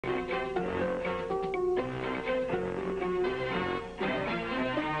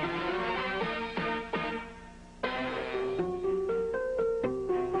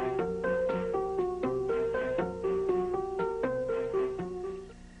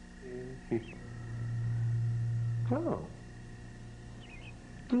Oh.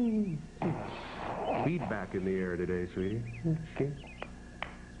 Feedback in the air today, sweetie. Okay.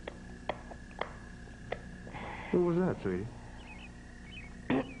 What was that, sweetie?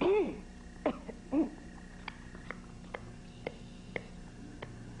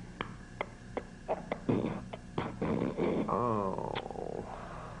 Oh.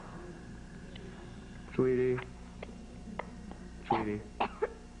 Sweetie. Sweetie.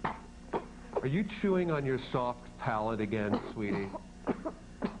 Are you chewing on your soft palate again, sweetie?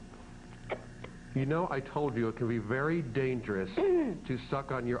 You know, I told you it can be very dangerous to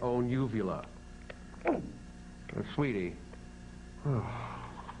suck on your own uvula. Sweetie. You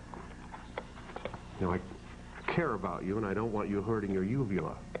know, I care about you, and I don't want you hurting your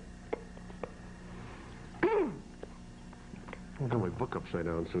uvula. I'll turn my book upside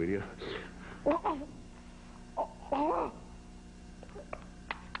down, sweetie.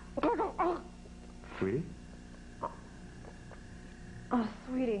 Sweetie? Oh,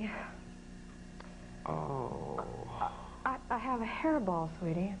 sweetie. Oh. I have a hairball,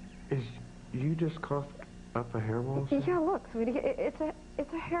 sweetie. You just coughed up a hairball? Yeah, look, sweetie, it's a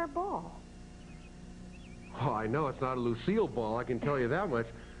hairball. Oh, I know it's not a Lucille ball, I can tell you that much.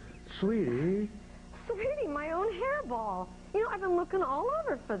 Sweetie. Sweetie, my own hairball. You know, I've been looking all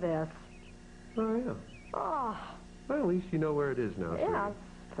over for this. Oh, yeah. Oh. Well, at least you know where it is now, sweetie. Yeah, I'll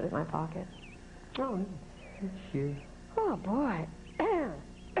put it in my pocket. Oh, yeah. Oh, boy.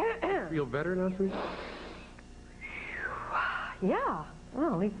 Feel better now, sweetie? Yeah.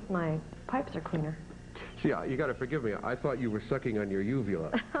 Well, at least my pipes are cleaner. See, you got to forgive me. I thought you were sucking on your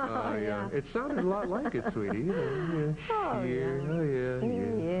uvula. Yeah. It sounded a lot like it, sweetie. You know, yeah. Oh, yeah. Oh,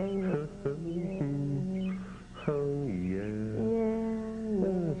 yeah, yeah. Oh, yeah. Yeah.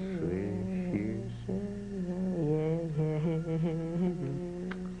 Oh, sweet.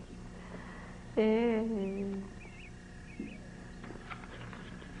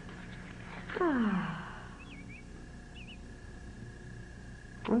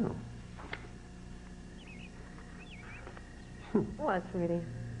 Oh. What, sweetie?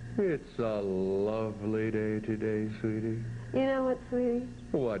 It's a lovely day today, sweetie. You know what, sweetie?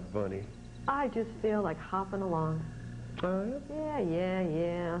 What, bunny? I just feel like hopping along.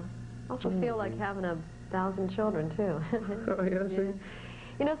 Yeah. Also feel like having 1,000 children, too. Oh, yeah, see?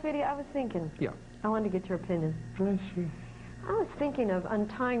 You know, sweetie, I was thinking. Yeah. I wanted to get your opinion. I see. I was thinking of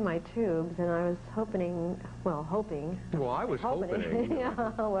untying my tubes, and I was hoping. Well, I was hoping. Yeah,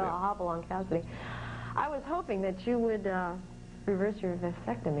 well, Yeah. I'll hop along, Cassidy. I was hoping that you would reverse your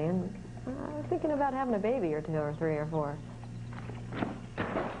vasectomy, and I was thinking about having a baby or 2 or 3 or 4.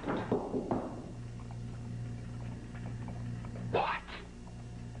 What?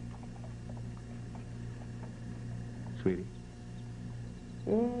 Sweetie?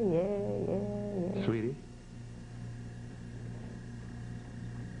 Yeah. Sweetie?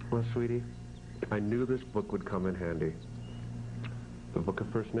 Well, sweetie, I knew this book would come in handy. The Book of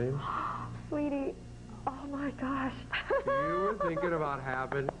First Names? Sweetie, oh my gosh. You were thinking about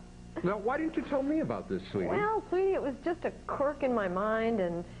having... Now, why didn't you tell me about this, sweetie? Well, sweetie, it was just a quirk in my mind,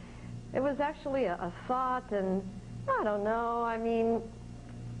 and it was actually a thought, and I don't know, I mean,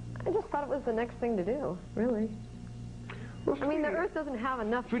 I just thought it was the next thing to do, really. Well, I mean, the Earth doesn't have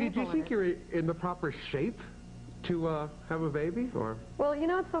enough Sweetie, do people you think in it. you're in the proper shape to have a baby, or... Well, you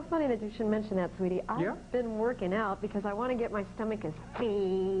know, it's so funny that you should mention that, sweetie. I've been working out because I want to get my stomach as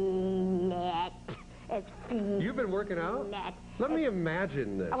flat as flat. You've been working out? Let me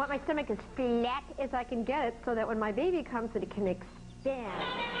imagine this. I want my stomach as flat as I can get it so that when my baby comes, that it can expand.